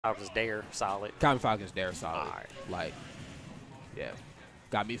Falcons dare solid. Common Falcons dare solid. All right. Like, yeah.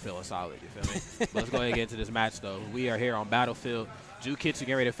 Got me feeling solid, you feel me? But let's go ahead and get into this match, though. We are here on Battlefield. Jukitsu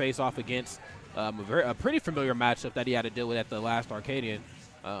getting ready to face off against a pretty familiar matchup that he had to deal with at the last Arcadian,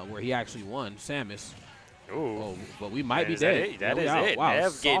 where he actually won, Samus. Ooh. Oh, but we might be dead. That is it. Wow,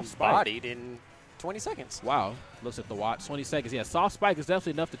 Nev getting spike. bodied in 20 seconds. Wow. Looks at the watch. 20 seconds. Yeah, soft spike is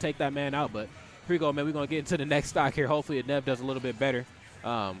definitely enough to take that man out. But here we go, man. We're going to get into the next stock here. Hopefully, Nev does a little bit better.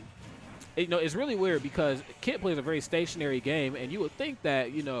 It's really weird because Kit plays a very stationary game, and you would think that,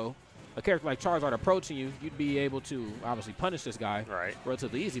 a character like Charizard approaching you, you'd be able to obviously punish this guy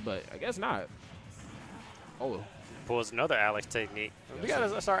relatively easy, but I guess not. Oh. Pulls another Alex technique. We got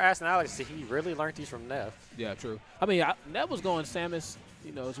to start asking Alex if he really learned these from Nev. Yeah, true. I mean, Nev was going Samus,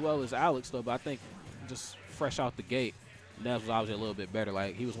 as well as Alex, though, but I think just fresh out the gate, Nev was obviously a little bit better.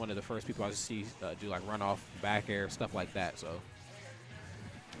 Like, he was one of the first people I see do, like, runoff, back air, stuff like that, so.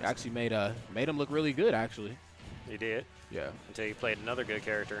 Actually made him look really good, actually. He did. Yeah. Until he played another good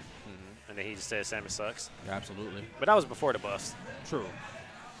character, and then he just said Samus sucks. Absolutely. But that was before the buffs. True.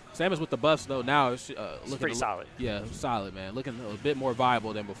 Samus with the buffs, though, now it's looking pretty solid. Yeah, solid, man. Looking a bit more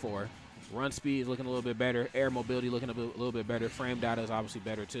viable than before. Run speed is looking a little bit better. Air mobility looking a little bit better. Frame data is obviously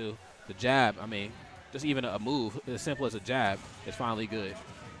better, too. The jab, I mean, just even a move as simple as a jab is finally good.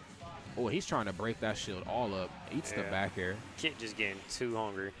 Oh, he's trying to break that shield all up. Eats the back air. Kit just getting too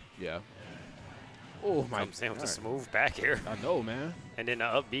hungry. Yeah. Oh, my God. Comes in with a smooth back air. I know, man. And then the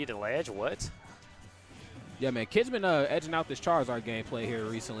upbeat to ledge. What? Yeah, man. Kid's been edging out this Charizard gameplay here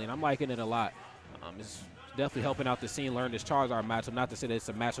recently, and I'm liking it a lot. It's definitely helping out the scene learn this Charizard matchup. Not to say that it's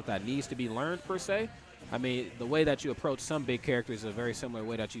a matchup that needs to be learned, per se. I mean, the way that you approach some big characters is a very similar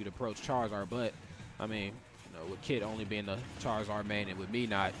way that you'd approach Charizard. But, I mean, with Kid only being the Charizard main and with me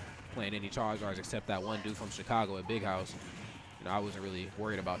not playing any Charizards except that one dude from Chicago at Big House, I wasn't really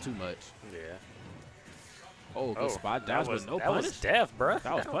worried about too much. Yeah. Oh, good spot. That was no punish. That was death, bro.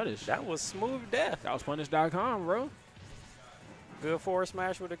 That was punish. That was smooth death. That was punish.com, bro. Good forward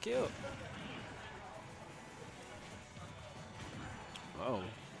smash with a kill. Oh,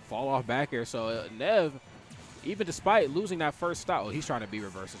 fall off back air. So Nev, even despite losing that first stop, he's trying to B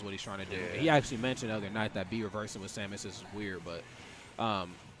reverse is what he's trying to do. Yeah. He actually mentioned the other night that B reversing with Samus is weird, but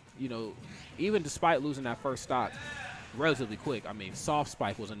even despite losing that first stock relatively quick, I mean, soft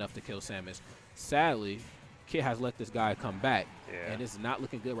spike was enough to kill Samus. Sadly, Kit has let this guy come back, and it's not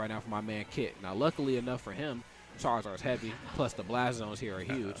looking good right now for my man Kit. Now, luckily enough for him, Charizard's heavy, plus the blast zones here are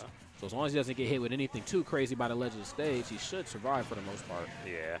huge. So as long as he doesn't get hit with anything too crazy by the ledge of the stage, he should survive for the most part.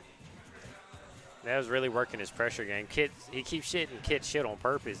 Yeah. That was really working his pressure game. Kit, he keeps shitting Kit shit on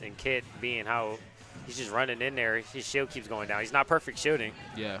purpose, and Kit being how he's just running in there, his shield keeps going down. He's not perfect shielding.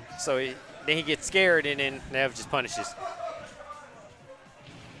 Yeah. So then he gets scared, and then Nev just punishes.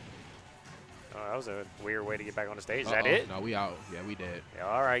 Oh, that was a weird way to get back on the stage. Is that it? No, we out. Yeah, we did. Yeah,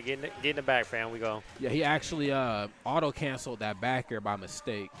 all right, get in the back, fam. We go. Yeah, he actually auto-canceled that back air by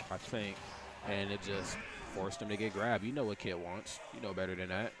mistake, I think, and it just forced him to get grabbed. You know what Kid wants. You know better than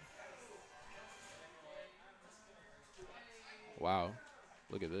that. Wow.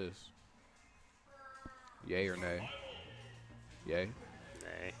 Look at this. Yay or nay? Yay?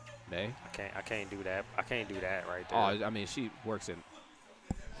 Nay. Nay? I can't do that. I can't do that right there. Oh, I mean, she works in.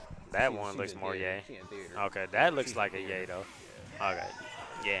 That one looks more yay. Okay, that looks like a yay, though. Okay,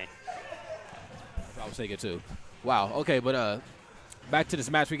 yay. I was thinking, too. Wow, okay, but back to this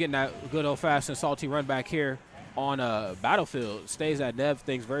match. We're getting that good old-fashioned salty run back here on Battlefield. Stage that Nev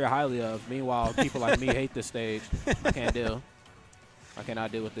thinks very highly of. Meanwhile, people like me hate this stage. I can't deal. I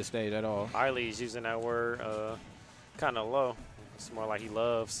cannot deal with this stage at all. Harley's using that word kind of low. It's more like he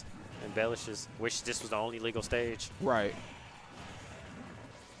loves, embellishes. Wish this was the only legal stage. Right.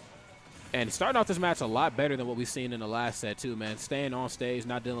 And starting off this match a lot better than what we've seen in the last set, too, man. Staying on stage,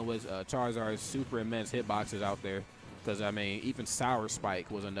 not dealing with Charizard's super immense hitboxes out there. Because, I mean, even Sour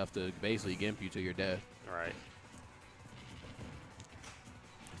Spike was enough to basically gimp you to your death. Right.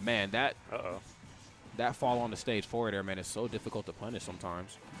 Man, that Uh-oh. That fall on the stage forward there, man, is so difficult to punish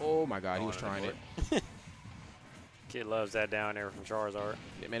sometimes. Oh, my God, he was trying it. Kid loves that down there from Charizard.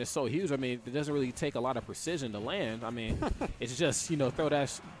 Yeah, man, it's so huge. I mean, it doesn't really take a lot of precision to land. I mean, it's just, throw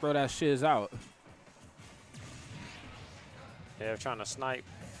that shiz out. Yeah, they're trying to snipe.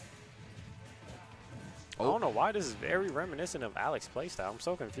 Oh. I don't know why this is very reminiscent of Alex's playstyle. I'm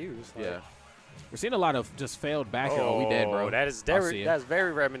so confused. Like, Yeah. We're seeing a lot of just failed back here. Oh, we dead, bro. That's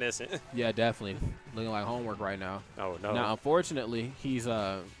very reminiscent. Yeah, definitely. Looking like homework right now. Oh, no. Now, unfortunately, he's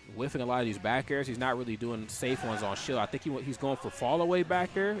whiffing a lot of these back airs. He's not really doing safe ones on shield. I think he's going for fall away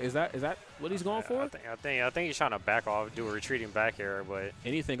back air. Is that what he's going for? I think he's trying to back off, do a retreating back air, but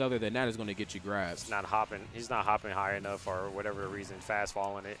anything other than that is going to get you grabs. He's not hopping high enough for whatever reason, fast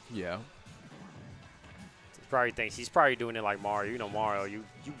falling it. Yeah. He's probably doing it like Mario. You know Mario, you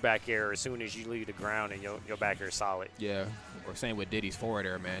back air as soon as you leave the ground and your back air is solid. Yeah. Or same with Diddy's forward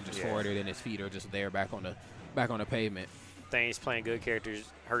air, man. Just forward air, then his feet are just there back on the pavement. Things playing good characters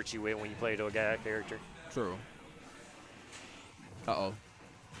hurt you with when you play to a guy character. True. Uh-oh.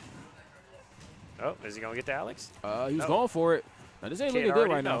 Oh, is he gonna get to Alex? He's going for it. Now this ain't looking good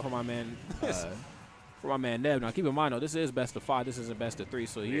right now for my man. For my man Nev. Now keep in mind though, this is best of 5. This isn't best of 3,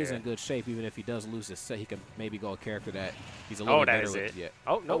 so he is in good shape. Even if he does lose his set, he can maybe go a character that he's a little better with. Yeah.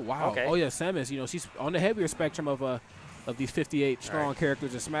 Oh no! Oh wow! Okay. Oh yeah, Samus. You know she's on the heavier spectrum of these 58 strong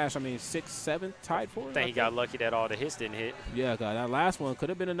characters in Smash. I mean 6, 7 tied for it. I think he got lucky that all the hits didn't hit. Yeah, God, that last one could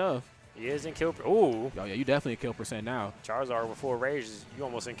have been enough. He is in kill. Ooh. Oh yeah, you definitely kill percent now. Charizard with 4 rages, you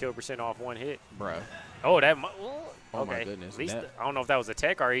almost in kill percent off 1 hit. Bruh. Oh that. Oh my goodness. At least I don't know if that was a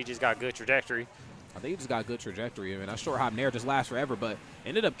tech or he just got good trajectory. I think he just got good trajectory. I mean, that short hop nair just lasts forever, but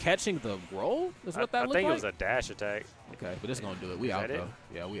ended up catching the roll? Is what that looked like? I think it was a dash attack. Okay, but this is going to do it. We out, though.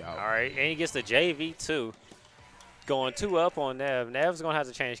 Yeah, we out. All right, and he gets the JV2. Going 2 up on Nev. Nev's going to have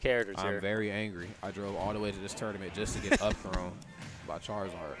to change characters here. I'm very angry. I drove all the way to this tournament just to get up thrown by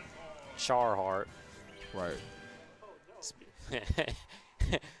Charizard. Charheart. Right.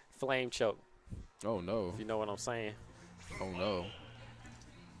 Flame choke. Oh, no. If you know what I'm saying. Oh, no.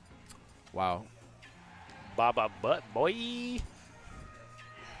 Wow. Baba butt, boy.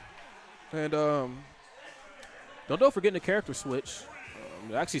 And don't forget the character switch.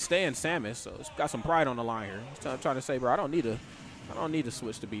 Actually staying Samus, so it's got some pride on the line here. He's trying to say, bro, I don't need to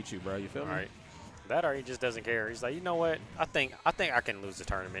switch to beat you, bro. You feel me? All right. That or he just doesn't care. He's like, you know what? I think I can lose the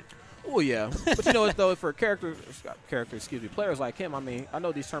tournament. Oh yeah, but you know what though, for players like him. I mean, I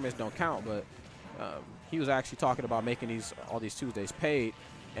know these tournaments don't count, but he was actually talking about making all these Tuesdays paid.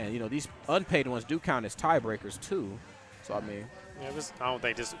 And, you know, these unpaid ones do count as tiebreakers, too. So, I mean. Yeah, I don't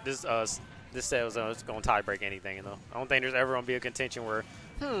think this set was going to tie break anything, you know. I don't think there's ever going to be a contention where,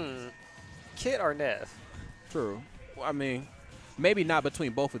 Kit or Nev. True. Well, I mean, maybe not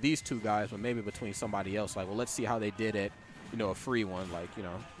between both of these 2 guys, but maybe between somebody else. Like, well, let's see how they did at, you know, a free one. Like, you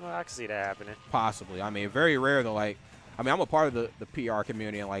know. Well, I can see that happening. Possibly. I mean, very rare, though. Like, I mean, I'm a part of the PR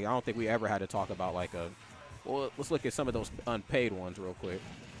community, and, like, I don't think we ever had to talk about, like, well, let's look at some of those unpaid ones real quick.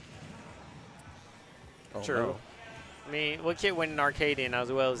 Oh, true. No. I mean, what Kit went in Arcadian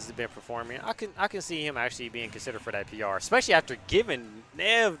as well as he's been performing. I can see him actually being considered for that PR, especially after giving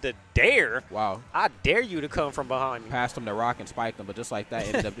Nev the dare. Wow. I dare you to come from behind me. Passed him the rock and spiked him, but just like that,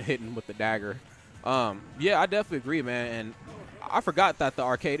 ended up hitting with the dagger. Yeah, I definitely agree, man. And I forgot that the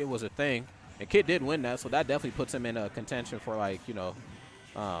Arcadian was a thing. And Kit did win that, so that definitely puts him in a contention for, like, you know,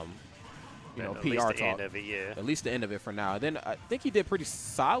 PR talk. At least the end of it for now. Then I think he did pretty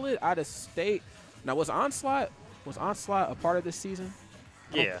solid out of state. Now, was Onslaught a part of this season?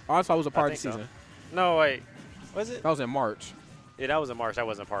 Yeah. Onslaught was a part of the season. So. No, wait. Was it? That was in March. Yeah, that was in March. That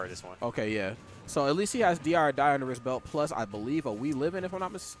wasn't part of this one. Okay, yeah. So at least he has DR or Die under his belt, plus I believe a We Livin', if I'm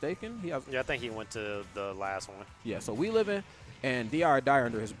not mistaken. Yeah, I think he went to the last one. Yeah, so We Livin' and DR or Die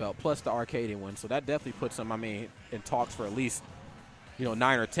under his belt, plus the Arcadian one. So that definitely puts him, I mean, in talks for at least, you know,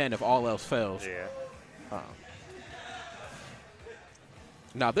 9 or 10 if all else fails. Yeah.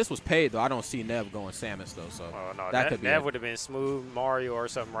 Now, if this was paid, though, I don't see Nev going Samus, though. So no, that could be Nev would have been smooth Mario or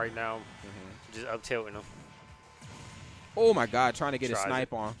something right now, just up tilting him. Oh, my God, trying to get his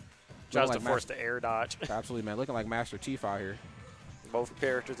snipe on. Tries to force the air dodge. Absolutely, man. Looking like Master Chief out here. Both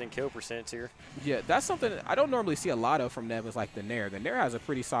characters in kill percents here. Yeah, that's something I don't normally see a lot of from Nev is like the Nair. The Nair has a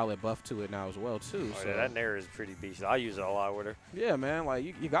pretty solid buff to it now as well, too. Oh, so. yeah, that Nair is pretty beastly. I use it a lot with her. Yeah, man. Like,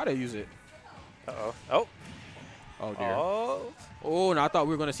 you got to use it. Uh-oh. Oh. Oh, dear. Oh. Oh, no, I thought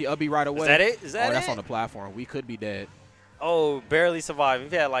we were going to see Ubby right away. Is that it? Is that it? That's on the platform. We could be dead. Oh, barely surviving.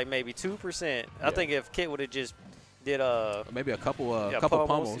 He had like maybe 2%. I think if Kit would have just did maybe a couple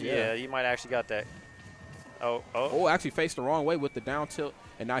pummels. Yeah, you might actually got that. Oh, actually faced the wrong way with the down tilt,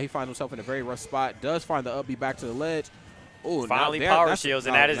 and now he finds himself in a very rough spot. Does find the Ubby back to the ledge. Oh, finally power shields,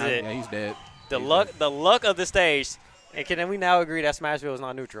 and that is it. Yeah, he's dead. The luck of the stage. And can we now agree that Smashville is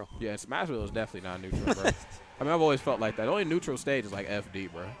not neutral? Yeah, Smashville is definitely not neutral, bro. I mean, I've always felt like that. The only neutral stage is like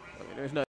FD, bro. I mean, there's nothing.